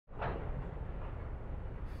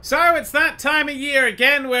So it's that time of year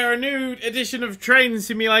again where a new edition of Train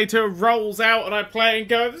Simulator rolls out and I play and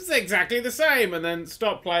go, this is exactly the same, and then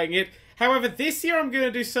stop playing it. However, this year I'm going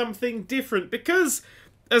to do something different because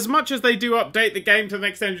as much as they do update the game to the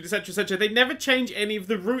next engine, etc, etc, they never change any of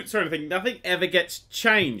the routes or anything. Nothing ever gets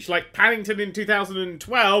changed. Like Paddington in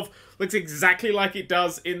 2012 looks exactly like it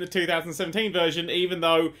does in the 2017 version, even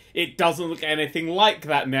though it doesn't look anything like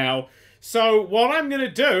that now. So what I'm going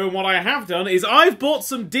to do, and what I have done, is I've bought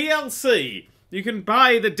some DLC. You can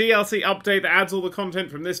buy the DLC update that adds all the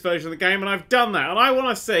content from this version of the game, and I've done that. And I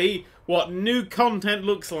want to see what new content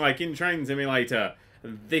looks like in Train Simulator.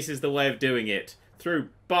 And this is the way of doing it. Through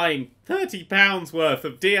buying £30 worth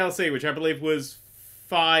of DLC, which I believe was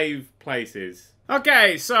 5 places.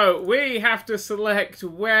 Okay, so we have to select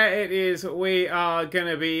where it is we are going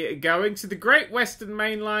to be going. So the Great Western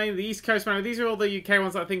Main Line, the East Coast Main Line, these are all the UK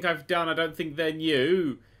ones I think I've done. I don't think they're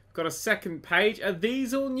new. Got a second page. Are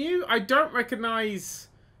these all new? I don't recognise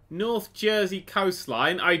North Jersey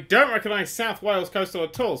Coastline. I don't recognise South Wales Coastal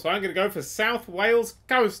at all, so I'm going to go for South Wales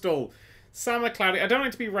Coastal. Summer cloudy. I don't want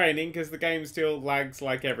it to be raining because the game still lags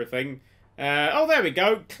like everything. Oh, there we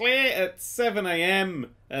go. Clear at 7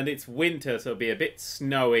 AM. And it's winter, so it'll be a bit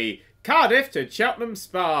snowy. Cardiff to Cheltenham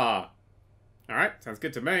Spa. Alright, sounds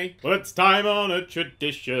good to me. Well, it's time on a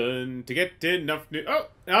tradition to get enough new... Oh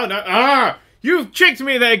no. Ah! You've tricked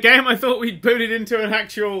me there, game. I thought we'd booted into an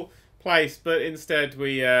actual place, but instead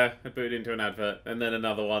we had booted into an advert, and then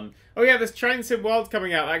another one. Oh yeah, this Train Sim World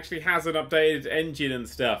coming out actually has an updated engine and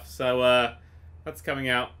stuff, so that's coming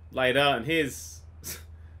out later, and here's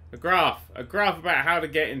a graph about how to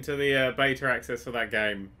get into the beta access for that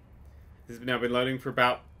game. This has now been loading for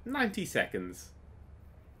about 90 seconds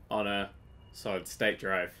on a solid state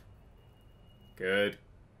drive. Good.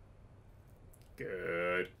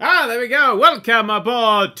 Good. Ah, there we go. Welcome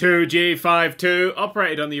aboard 2G52,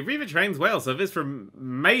 operated on the Arriva Trains Wales service from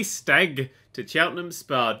Maesteg to Cheltenham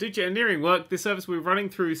Spa. Due to engineering work, this service will be running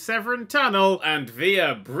through Severn Tunnel and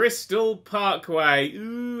via Bristol Parkway.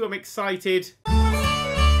 Ooh, I'm excited.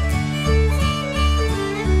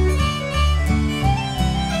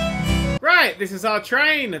 Right, this is our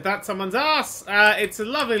train. That's someone's ass. It's a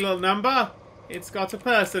lovely little number. It's got a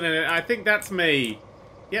person in it. I think that's me.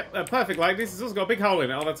 Yep, a perfect likeness. It's also got a big hole in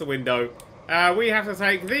it. Oh, that's a window. We have to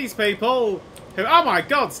take these people who... Oh my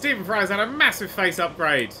god, Stephen Fry's had a massive face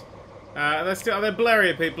upgrade. Are there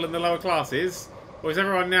blurrier people in the lower classes? Or is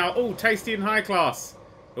everyone now... Oh, tasty and high class?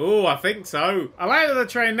 Oh, I think so. I like that the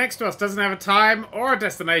train next to us doesn't have a time or a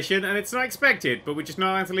destination, and it's not expected, but we're just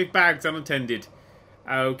not allowed to leave bags unattended.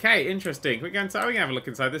 Okay, interesting. We're going to have a look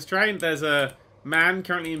inside this train. There's a man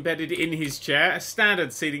currently embedded in his chair. A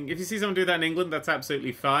standard seating. If you see someone do that in England, that's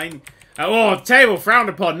absolutely fine. Oh, table frowned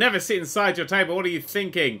upon. Never sit inside your table. What are you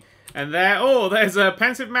thinking? And there, oh, there's a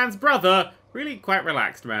pensive man's brother. Really quite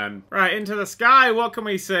relaxed man. Right, into the sky. What can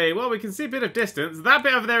we see? Well, we can see a bit of distance. That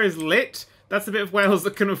bit over there is lit. That's the bit of Wales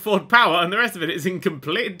that can afford power, and the rest of it is in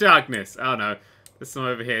complete darkness. Oh no, there's some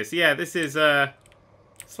over here. So yeah, this is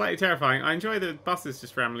slightly terrifying. I enjoy the buses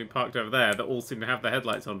just randomly parked over there that all seem to have their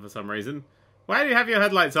headlights on for some reason. Why do you have your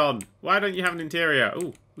headlights on? Why don't you have an interior?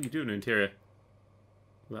 Oh, you do an interior.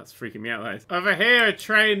 Well, that's freaking me out, that is. Over here, a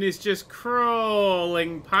train is just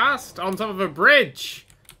crawling past on top of a bridge.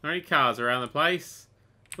 There are any cars around the place?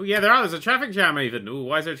 Oh yeah, there are. There's a traffic jam even. Oh,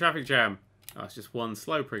 why is there a traffic jam? Oh, it's just one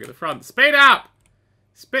slow prig at the front. Speed up!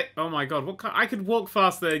 Oh my god, I could walk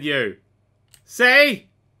faster than you. See?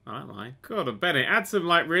 I don't lie. God, Bennett, add some,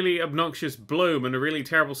 like, really obnoxious bloom and a really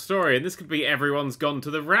terrible story, and this could be everyone's gone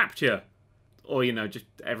to the Rapture. Or, you know, just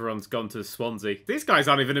everyone's gone to Swansea. These guys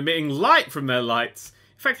aren't even emitting light from their lights.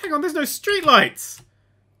 In fact, hang on, there's no street lights!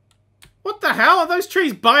 What the hell? Are those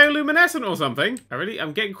trees bioluminescent or something?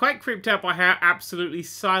 I'm getting quite creeped out by how absolutely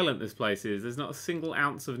silent this place is. There's not a single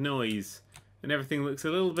ounce of noise. And everything looks a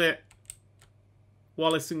little bit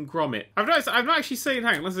Wallace and Gromit. I've not actually seen,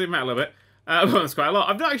 hang on, let's zoom out a little bit. Well, that's quite a lot.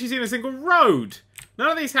 I've not actually seen a single road.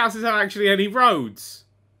 None of these houses have actually any roads.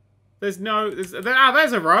 There's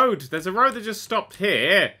a road. There's a road that just stopped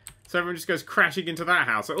here. So everyone just goes crashing into that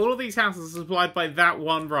house. So all of these houses are supplied by that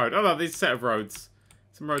one road. Oh, no, there's a set of roads.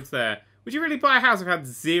 Some roads there. Would you really buy a house that had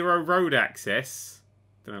 0 road access?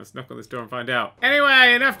 Don't know, let's knock on this door and find out.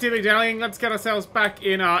 Anyway, enough dilly-dallying. Let's get ourselves back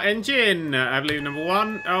in our engine. I believe number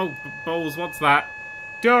 1. Oh, balls, what's that?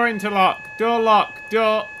 Door interlock. Door lock.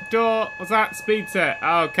 Door. What's that? Speed set.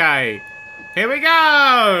 Okay. Here we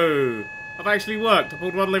go! That actually worked. I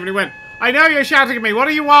pulled one lever and it went. I know you're shouting at me. What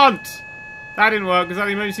do you want? That didn't work. Was that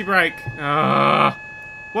the emergency brake?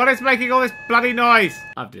 What is making all this bloody noise?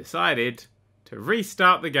 I've decided to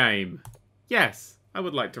restart the game. Yes, I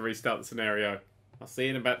would like to restart the scenario. I'll see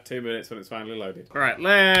you in about 2 minutes when it's finally loaded. Alright,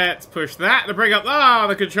 let's push that to bring up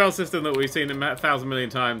the control system that we've seen about 1,000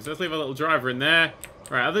 million times. Let's leave a little driver in there.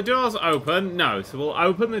 Right, are the doors open? No, so we'll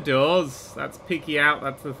open the doors. That's peeky out,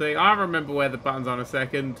 that's the thing. I remember where the button's on a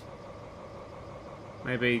second.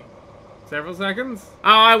 Maybe several seconds? Oh,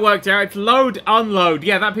 I worked out. It's load, unload.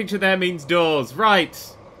 Yeah, that picture there means doors.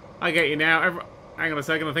 Right. I get you now. Hang on a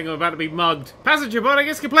second, I think I'm about to be mugged. Passenger boarding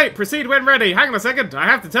is complete. Proceed when ready. Hang on a second, I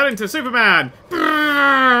have to turn into Superman.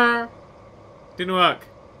 Didn't work.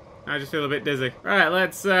 I just feel a bit dizzy. Right,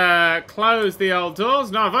 let's close the old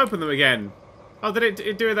doors. No, I've opened them again. Oh, did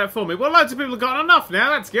it do that for me? Well, loads of people have gotten enough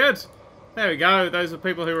now. That's good. There we go. Those are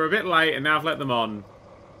people who were a bit late, and now I've let them on.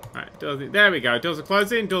 Right, there we go. Doors are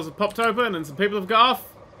closing. Doors have popped open, and some people have got off.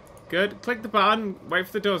 Good. Click the button. Wait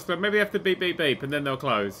for the doors to close. Maybe you have to beep, beep, beep, and then they'll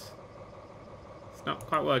close. It's not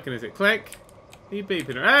quite working, is it? Click. Are you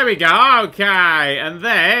beeping? There we go. Okay. And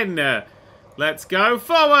then, let's go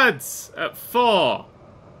forwards at 4.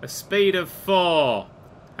 A speed of 4.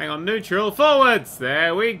 Hang on, neutral. Forwards.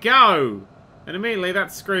 There we go. And immediately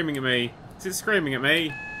that's screaming at me. Is it screaming at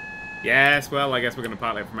me? Yes, well, I guess we're going to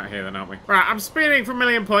pilot from out here then, aren't we? Right, I'm speeding for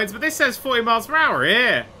 1,000,000 points, but this says 40 miles per hour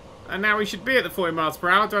here. And now we should be at the 40 miles per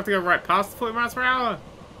hour. Do I have to go right past the 40 miles per hour?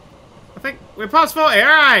 I think we're past 40.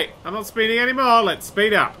 Alright, I'm not speeding anymore. Let's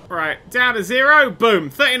speed up. Right, down to 0.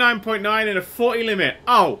 Boom. 39.9 in a 40 limit.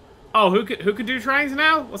 Oh, who can do trains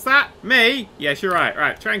now? What's that? Me? Yes, you're right.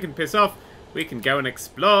 Right, train can piss off. We can go and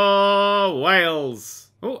explore Wales.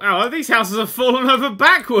 Oh, these houses have fallen over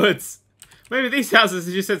backwards. Maybe these houses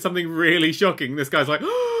have just said something really shocking. This guy's like,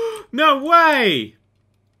 oh, no way.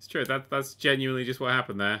 It's true. That's genuinely just what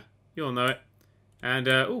happened there. You all know it. And,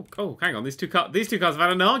 hang on. These two cars have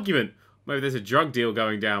had an argument. Maybe there's a drug deal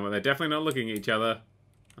going down, but they're definitely not looking at each other.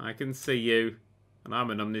 I can see you. And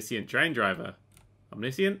I'm an omniscient train driver.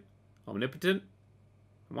 Omniscient? Omnipotent?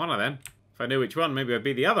 I'm one of them. If I knew which one, maybe I'd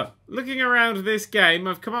be the other. Looking around this game,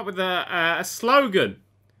 I've come up with a slogan.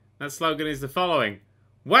 That slogan is the following.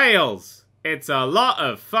 Wales, it's a lot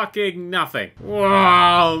of fucking nothing.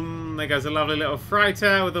 Whoa! There goes a lovely little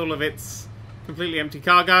freighter with all of its completely empty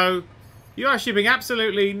cargo. You are shipping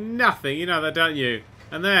absolutely nothing, you know that, don't you?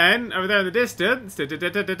 And then, over there in the distance,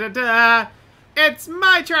 it's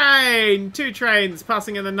my train! 2 trains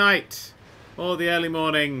passing in the night. Or the early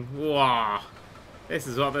morning. Wow. This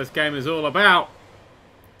is what this game is all about.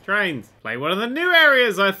 Trains. Play one of the new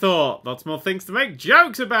areas, I thought. Lots more things to make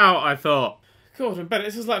jokes about, I thought. God, I bet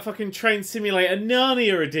this is like fucking Train Simulator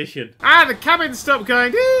Narnia edition. Ah, the cabin stopped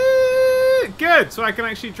going. Good, so I can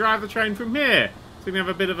actually drive the train from here. So we can have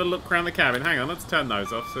a bit of a look around the cabin. Hang on, let's turn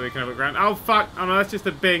those off so we can have a look around. Oh, fuck. Oh, no, that's just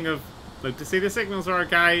a bing of... Look to see the signals are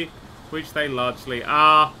okay, which they largely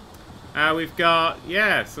are. We've got,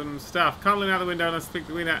 yeah, some stuff. Can't lean out the window unless I click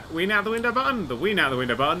the wean out the window button. The wean out the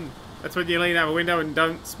window button. That's when you lean out the window and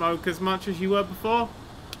don't smoke as much as you were before.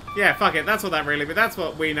 Yeah, fuck it. That's what that really... But that's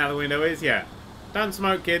what wean out the window is, yeah. Don't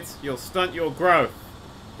smoke, kids. You'll stunt your growth.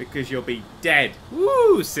 Because you'll be dead.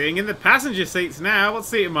 Woo! Sitting in the passenger seats now. What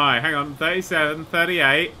seat am I? Hang on. 37,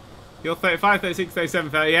 38. You're 35, 36, 37,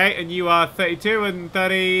 38. And you are 32 and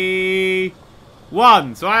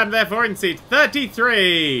 31. So I am therefore in seat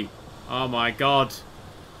 33. Oh my god.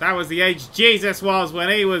 That was the age Jesus was when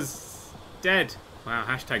he was dead. Wow,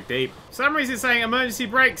 hashtag deep. For some reason it's saying emergency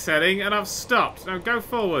brake setting and I've stopped. Now go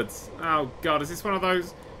forwards. Oh god, is this one of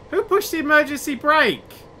those... Who pushed the emergency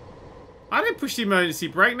brake? I didn't push the emergency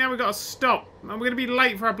brake. Now we've got to stop. And we're going to be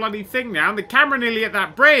late for our bloody thing now. And the camera nearly at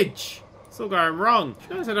that bridge. It's all going wrong.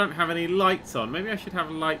 Shows I don't have any lights on. Maybe I should have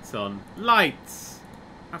lights on. Lights.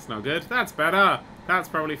 That's not good. That's better. That's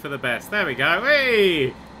probably for the best. There we go.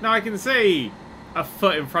 Hey! Now I can see a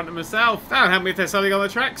foot in front of myself. That'll help me if there's something on the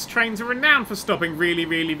tracks. Trains are renowned for stopping really,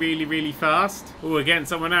 really, really, really fast. Oh, again,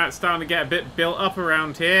 someone out starting to get a bit built up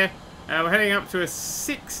around here. We're heading up to a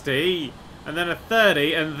 60 and then a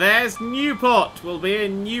 30, and there's Newport. We'll be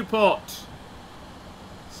in Newport.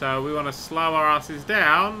 So we want to slow our asses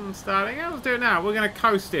down. Starting, let's do it now. We're going to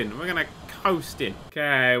coast in. We're going to coast in.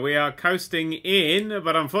 Okay, we are coasting in,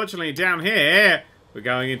 but unfortunately down here, we're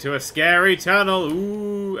going into a scary tunnel.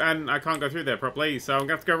 Ooh, and I can't go through there properly, so I'm going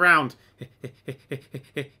to have to go around.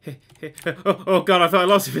 Oh god, I thought I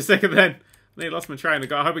lost it for a second then. I nearly lost my train.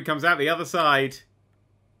 I hope it comes out the other side.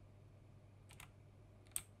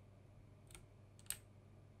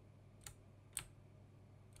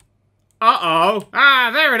 Uh-oh.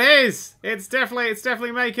 Ah, there it is. It's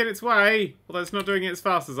definitely making its way. Although it's not doing it as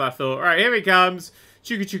fast as I thought. All right, here he comes.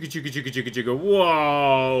 Chugga, chugga, chugga, chugga, chugga, chugga.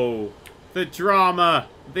 Whoa. The drama.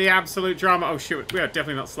 The absolute drama. Oh, shit. We are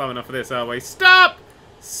definitely not slow enough for this, are we? Stop!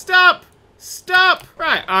 Stop! Stop!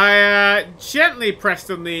 Right, I gently pressed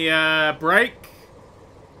on the brake.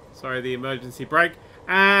 Sorry, the emergency brake.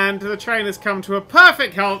 And the train has come to a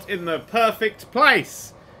perfect halt in the perfect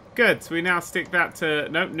place. Good, so we now stick that to,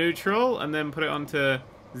 nope, neutral, and then put it onto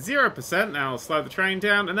 0%. Now I'll slow the train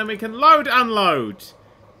down, and then we can load, unload.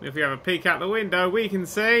 If we have a peek out the window, we can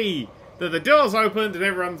see that the door's opened and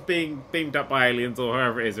everyone's being beamed up by aliens, or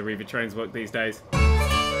however it is Arriva trains work these days.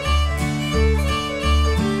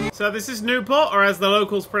 So this is Newport, or as the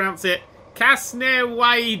locals pronounce it,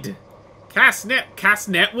 Casnewide.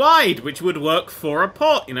 Casnetwide, which would work for a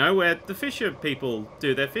port, you know, where the fisher people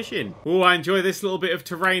do their fishing. Oh, I enjoy this little bit of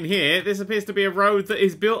terrain here. This appears to be a road that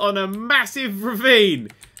is built on a massive ravine.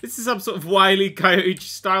 This is some sort of Wile E.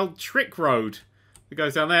 Coyote-style trick road that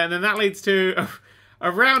goes down there, and then that leads to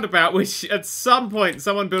a roundabout, which at some point,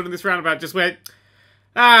 someone building this roundabout just went,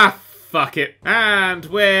 ah, fuck it. And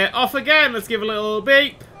we're off again. Let's give a little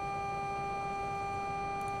beep.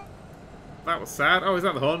 That was sad. Oh, is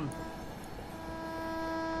that the horn?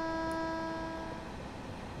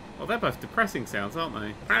 Well, they're both depressing sounds, aren't they?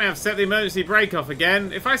 Apparently I've set the emergency brake off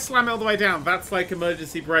again. If I slam it all the way down, that's like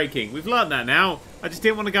emergency braking. We've learned that now. I just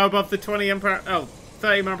didn't want to go above the 30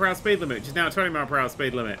 mile/hour speed limit, which is now a 20 mile/hour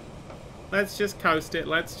speed limit. Let's just coast it.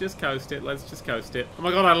 Let's just coast it. Let's just coast it. Oh my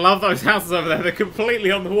god, I love those houses over there. They're completely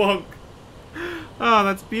on the wonk. Oh,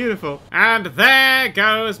 that's beautiful. And there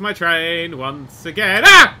goes my train once again.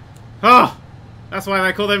 Ah! Oh, that's why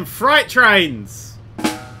they call them freight trains.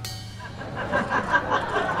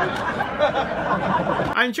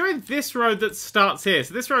 I enjoy this road that starts here.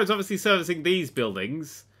 So this road's obviously servicing these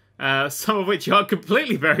buildings, some of which are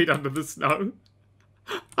completely buried under the snow.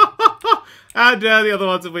 And the other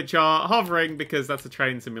ones of which are hovering, because that's a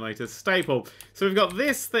train simulator staple. So we've got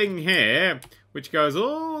this thing here, which goes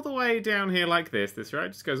all the way down here like this. This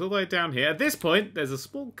road just goes all the way down here. At this point, there's a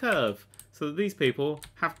small curve, so that these people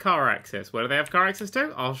have car access. Where do they have car access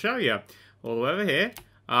to? I'll show you. All the way over here,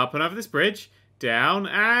 up and over this bridge, down,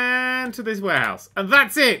 and to this warehouse. And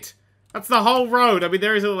that's it! That's the whole road. I mean,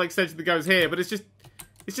 there is a little extension that goes here, but it's just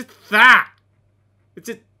that. It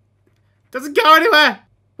just doesn't go anywhere.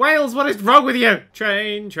 Wales, what is wrong with you?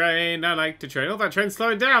 Train, I like to train. Oh, that train's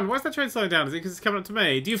slowing down. Why is that train slowing down? Is it because it's coming up to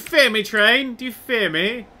me? Do you fear me, train? Do you fear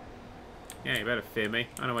me? Yeah, you better fear me.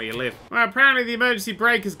 I know where you live. Well, apparently the emergency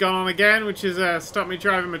brake has gone on again, which has stopped me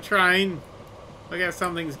driving my train. I guess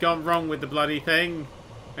something's gone wrong with the bloody thing.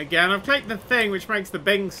 Again, I've clicked the thing which makes the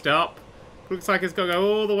bing stop. Looks like it's got to go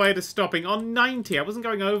all the way to stopping on 90. I wasn't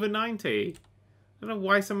going over 90. I don't know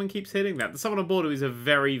why someone keeps hitting that. There's someone on board who is a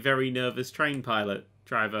very, very nervous train pilot.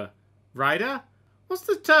 Driver. Rider? What's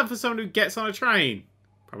the term for someone who gets on a train?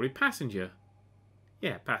 Probably passenger.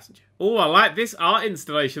 Yeah, passenger. Oh, I like this art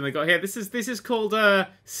installation they got here. This is called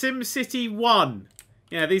SimCity 1.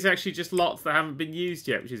 Yeah, these are actually just lots that haven't been used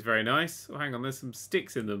yet, which is very nice. Oh, hang on, there's some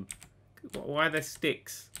sticks in them. Why are there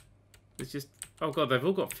sticks? It's just... Oh, God, they've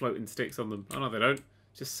all got floating sticks on them. Oh, no, they don't.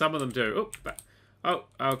 Just some of them do. Oh,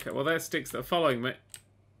 okay. Well, there's sticks that are following me.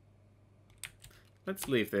 Let's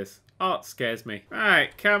leave this. Art scares me. Right,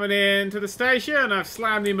 coming into the station. I've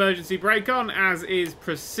slammed the emergency brake on, as is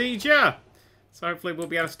procedure. So hopefully we'll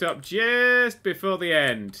be able to stop just before the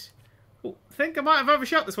end. Oh, I think I might have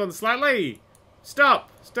overshot this one slightly. Stop.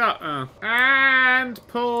 And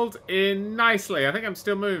pulled in nicely. I think I'm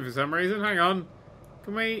still moving for some reason. Hang on.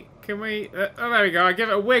 Can we, oh, there we go. I give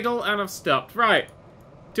it a wiggle and I've stopped. Right.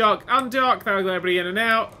 Dock, undock. That'll let everybody in and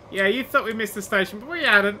out. Yeah, you thought we missed the station, but we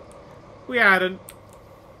hadn't. We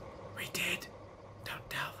did. Don't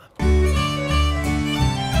tell them.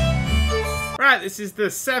 Right, this is the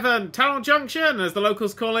 7 Tunnel Junction, as the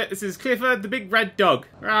locals call it. This is Clifford, the big red dog.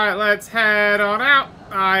 Right, let's head on out.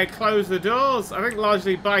 I close the doors, I think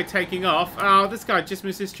largely by taking off. Oh, this guy just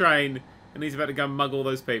missed his train, and he's about to go mug all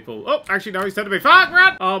those people. Oh, actually, no, he's turned to be fuck,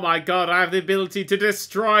 run! Oh my god, I have the ability to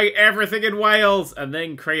destroy everything in Wales, and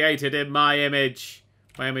then create it in my image.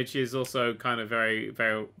 My image is also kind of very,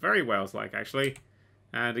 very, very Wales-like, actually.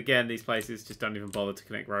 And again, these places just don't even bother to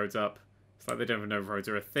connect roads up. It's like they don't even know if roads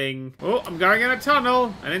are a thing. Oh, I'm going in a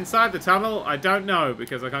tunnel. And inside the tunnel, I don't know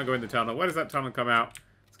because I can't go in the tunnel. Where does that tunnel come out?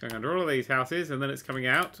 It's going under all of these houses and then it's coming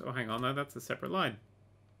out. Oh, hang on. No, that's a separate line.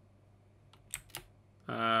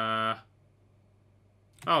 Oh,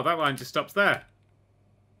 that line just stops there.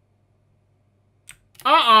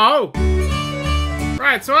 Uh-oh!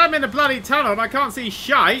 Right, so I'm in a bloody tunnel and I can't see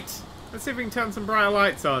shite. Let's see if we can turn some brighter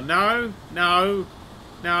lights on. No.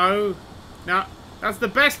 That's the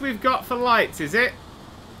best we've got for lights, is it?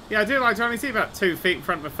 Yeah, I do like to only see about 2 feet in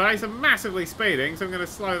front of my face. I'm massively speeding, so I'm going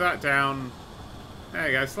to slow that down. There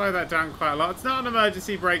you go, slow that down quite a lot. It's not an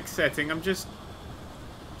emergency brake setting. I'm just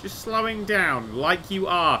Just slowing down, like you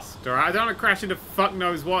asked, alright? I don't want to crash into fuck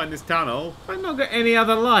knows what in this tunnel. I've not got any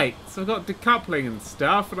other lights. I've got decoupling and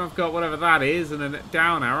stuff, and I've got whatever that is, and a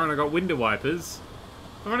down arrow, and I've got window wipers.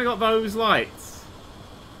 I've only got those lights.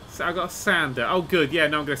 So I've got a sander. Oh, good. Yeah,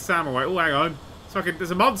 no, I'm going to sand my way. Oh, hang on. There's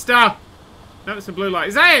a monster! No, it's a blue light.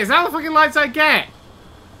 Is that the fucking lights I get?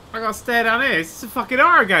 I got to stare down here. This is a fucking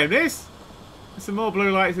horror game, this. There's some more blue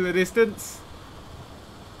lights in the distance.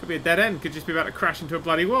 Could be a dead end. Could just be about to crash into a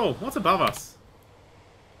bloody wall. What's above us?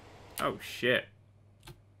 Oh, shit.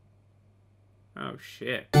 Oh,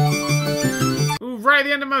 shit. Ooh, right at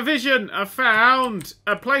the end of my vision, I found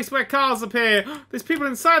a place where cars appear. There's people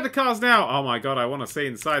inside the cars now. Oh, my God, I want to see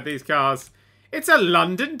inside these cars. It's a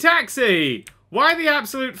London taxi. Why the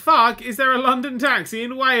absolute fuck is there a London taxi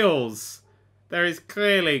in Wales? There is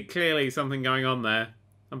clearly something going on there.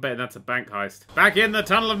 I'm betting that's a bank heist. Back in the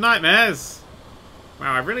Tunnel of Nightmares.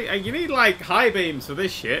 Wow, you need, like, high beams for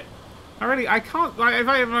this shit. I can't, like, if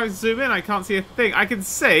I zoom in, I can't see a thing. I can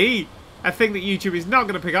see a thing that YouTube is not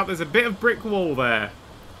going to pick up. There's a bit of brick wall there.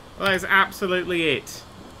 Well, that is absolutely it.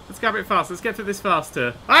 Let's go a bit faster. Let's get through this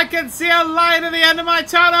faster. I can see a light at the end of my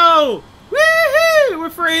tunnel! Woohoo! We're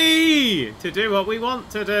free! To do what we want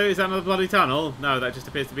to do. Is that another bloody tunnel? No, that just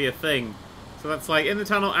appears to be a thing. So that's like in the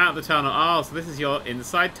tunnel, out the tunnel. Oh, so this is your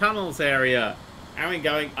inside tunnels area. And we're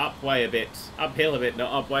going up way a bit. Uphill a bit,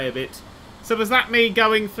 not up way a bit. So was that me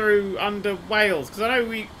going through under Wales? Because I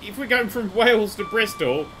know if we're going from Wales to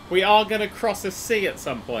Bristol, we are going to cross a sea at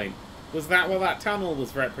some point. Was that what that tunnel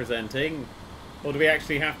was representing? Or do we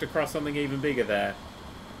actually have to cross something even bigger there?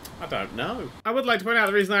 I don't know. I would like to point out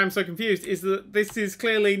the reason I am so confused is that this is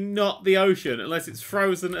clearly not the ocean, unless it's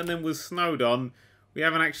frozen and then was snowed on. We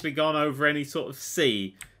haven't actually gone over any sort of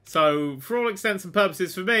sea. So, for all intents and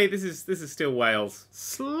purposes, for me, this is still Wales.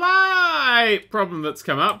 Slight problem that's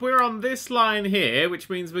come up. We're on this line here, which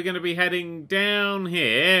means we're going to be heading down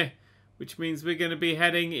here, which means we're going to be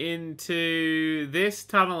heading into this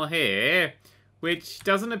tunnel here, which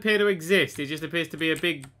doesn't appear to exist. It just appears to be a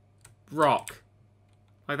big rock.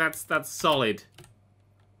 Like, that's solid.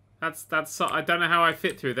 I don't know how I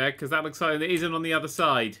fit through there, because that looks like it isn't on the other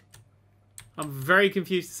side. I'm very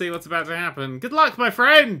confused to see what's about to happen. Good luck, my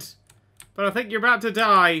friend! But I think you're about to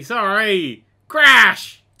die. Sorry.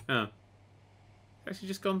 Crash! Oh. It's actually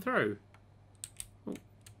just gone through. Oh.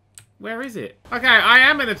 Where is it? Okay, I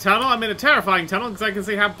am in a tunnel. I'm in a terrifying tunnel because I can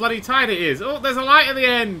see how bloody tight it is. Oh, there's a light at the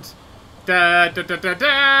end. Da da da da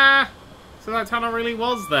da. So that tunnel really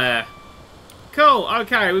was there. Cool.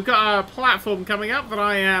 Okay, we've got a platform coming up that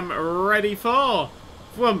I am ready for.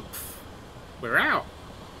 Whoomp. We're out.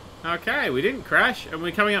 Okay, we didn't crash, and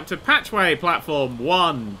we're coming up to Patchway Platform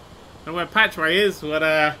 1. And where Patchway is, but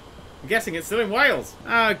I'm guessing it's still in Wales.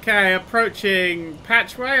 Okay, approaching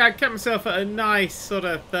Patchway. I kept myself at a nice sort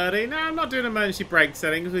of 30. No, I'm not doing emergency brake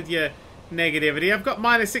settings with your negativity. I've got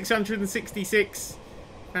minus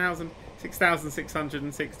 666,000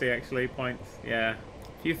 actually points. Yeah.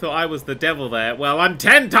 If you thought I was the devil there, well, I'm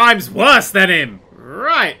 10 times worse than him.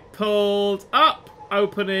 Right, pulled up,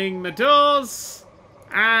 opening the doors.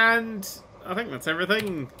 And I think that's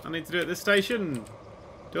everything I need to do at this station.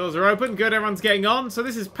 Doors are open. Good, everyone's getting on. So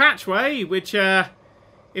this is Patchway, which,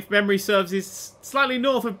 if memory serves, is slightly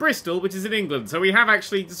north of Bristol, which is in England. So we have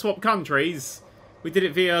actually swapped countries. We did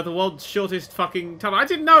it via the world's shortest fucking tunnel. I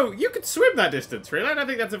didn't know you could swim that distance, really. I don't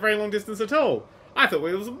think that's a very long distance at all. I thought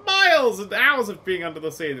it was miles and hours of being under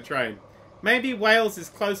the sea in the train. Maybe Wales is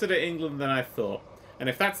closer to England than I thought. And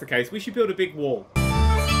if that's the case, we should build a big wall.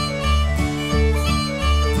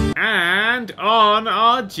 And on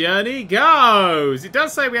our journey goes. It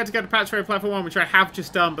does say we had to go to Patchway Platform 1, which I have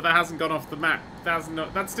just done, but that hasn't gone off the map. That's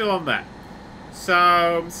still on there. So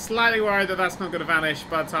I'm slightly worried that that's not going to vanish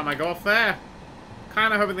by the time I go off there.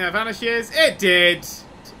 Kind of hoping that vanishes. It did.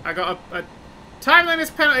 I got a time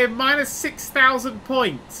limit penalty of minus 6,000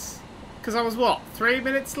 points. Because I was, what, 3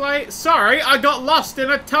 minutes late? Sorry, I got lost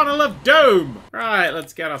in a tunnel of doom. Right,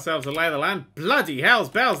 let's get ourselves a lay of the land. Bloody hell's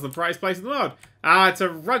bells, the brightest place in the world. Ah, it's a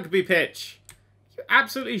rugby pitch. You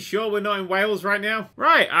absolutely sure we're not in Wales right now?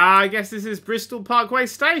 Right, I guess this is Bristol Parkway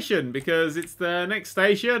Station, because it's the next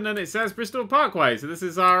station and it says Bristol Parkway. So this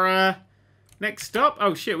is our next stop.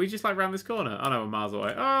 Oh shit, we just like round this corner. Oh no, we're miles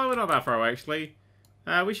away. Oh, we're not that far away actually.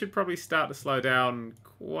 We should probably start to slow down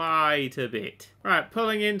quite a bit. Right,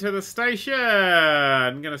 pulling into the station.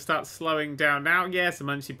 I'm going to start slowing down now. Yes,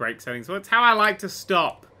 emergency brake settings. Well, that's how I like to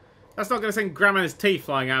stop. That's not going to send Grandma's teeth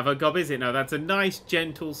flying out of her gob, is it? No, that's a nice,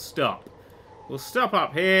 gentle stop. We'll stop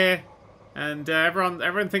up here, and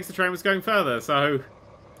everyone thinks the train was going further, so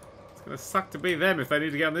it's going to suck to be them if they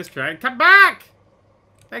need to get on this train. Come back!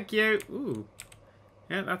 Thank you. Ooh.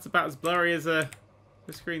 Yeah, that's about as blurry as the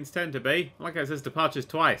screens tend to be. Like I says, departures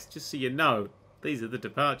twice, just so you know. These are the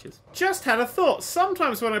departures. Just had a thought.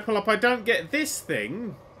 Sometimes when I pull up, I don't get this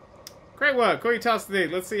thing. Great work. All your tasks to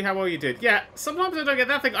do. Let's see how well you did. Yeah, sometimes I don't get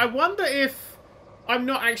that thing. I wonder if I'm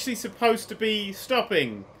not actually supposed to be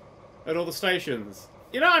stopping at all the stations.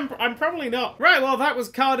 You know, I'm probably not. Right, well, that was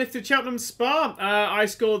Cardiff to Cheltenham Spa. I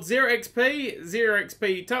scored 0 XP. 0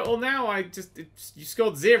 XP total now. You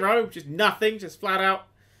scored 0. Just nothing. Just flat out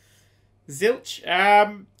zilch.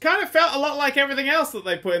 Kind of felt a lot like everything else that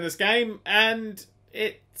they put in this game. And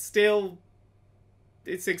it's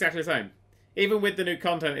exactly the same. Even with the new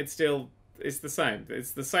content, it's the same.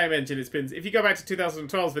 It's the same engine it's been. If you go back to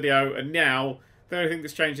 2012's video and now, the only thing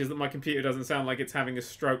that's changed is that my computer doesn't sound like it's having a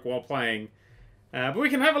stroke while playing. But we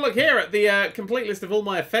can have a look here at the complete list of all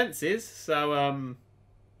my offences. So,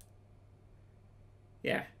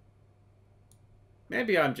 yeah.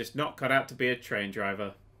 Maybe I'm just not cut out to be a train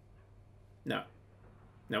driver. No.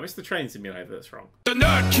 No, it's the train simulator that's wrong. The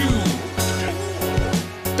Nerd3!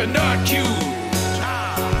 The Nerd3!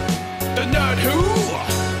 The Nerd who?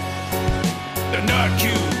 The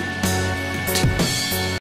Nerd3!